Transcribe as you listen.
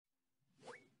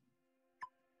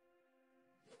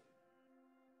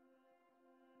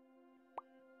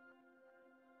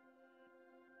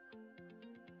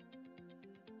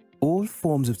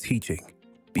forms of teaching,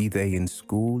 be they in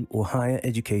school or higher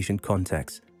education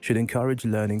contexts, should encourage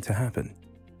learning to happen.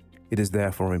 It is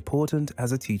therefore important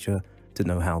as a teacher to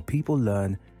know how people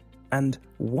learn and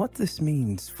what this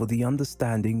means for the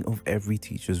understanding of every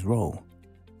teacher's role.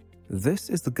 This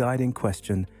is the guiding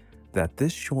question that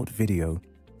this short video,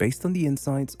 based on the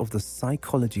insights of the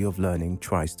psychology of learning,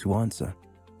 tries to answer.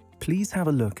 Please have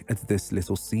a look at this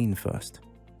little scene first.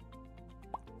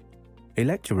 A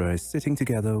lecturer is sitting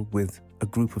together with a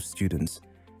group of students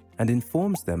and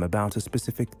informs them about a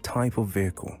specific type of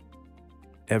vehicle.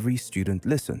 Every student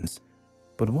listens,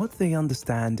 but what they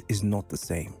understand is not the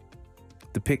same.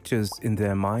 The pictures in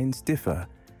their minds differ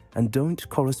and don't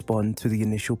correspond to the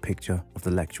initial picture of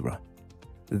the lecturer.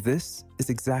 This is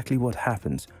exactly what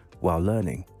happens while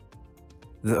learning.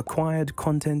 The acquired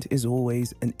content is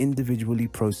always an individually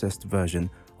processed version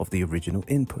of the original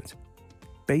input.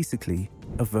 Basically,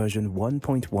 a version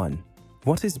 1.1.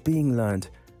 What is being learned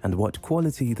and what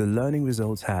quality the learning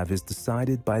results have is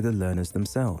decided by the learners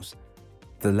themselves.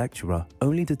 The lecturer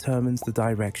only determines the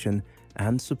direction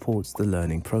and supports the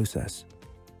learning process.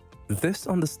 This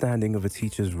understanding of a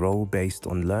teacher's role based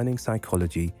on learning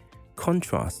psychology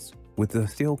contrasts with the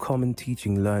still common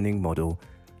teaching learning model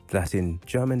that in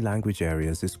German language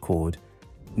areas is called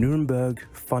Nuremberg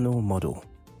funnel model.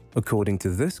 According to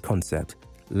this concept,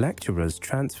 lecturers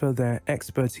transfer their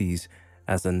expertise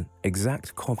as an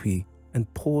exact copy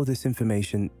and pour this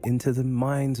information into the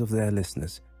minds of their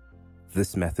listeners.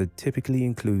 This method typically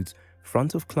includes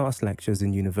front-of-class lectures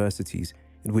in universities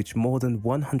in which more than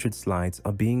 100 slides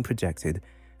are being projected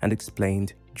and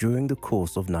explained during the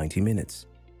course of 90 minutes.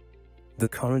 The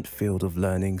current field of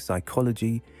learning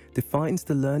psychology defines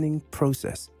the learning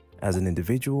process as an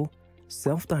individual,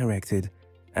 self-directed,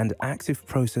 and active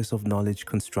process of knowledge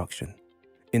construction.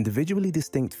 Individually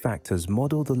distinct factors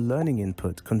model the learning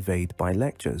input conveyed by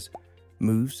lectures,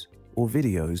 moves, or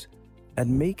videos, and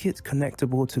make it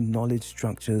connectable to knowledge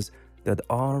structures that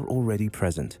are already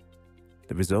present.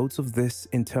 The results of this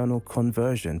internal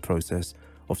conversion process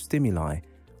of stimuli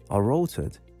are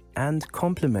altered and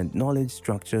complement knowledge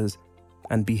structures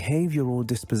and behavioral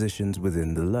dispositions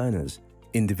within the learners.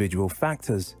 Individual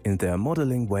factors in their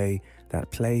modeling way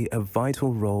that play a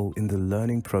vital role in the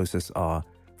learning process are,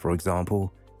 for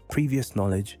example, previous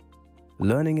knowledge,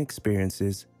 learning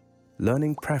experiences,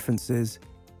 learning preferences,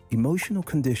 emotional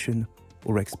condition,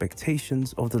 or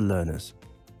expectations of the learners.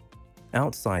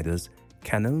 Outsiders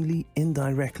can only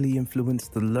indirectly influence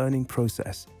the learning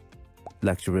process.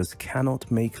 Lecturers cannot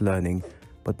make learning,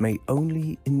 but may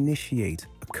only initiate,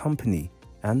 accompany,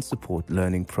 and support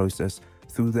learning process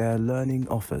through their learning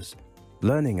offers.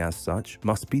 Learning as such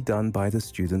must be done by the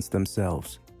students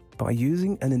themselves. By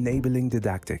using an enabling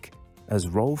didactic, as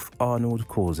Rolf Arnold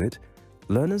calls it,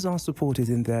 learners are supported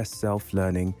in their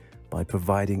self-learning by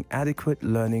providing adequate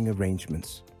learning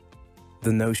arrangements.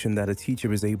 The notion that a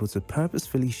teacher is able to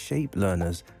purposefully shape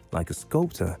learners like a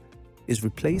sculptor is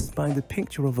replaced by the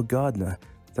picture of a gardener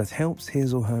that helps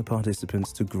his or her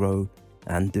participants to grow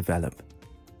and develop.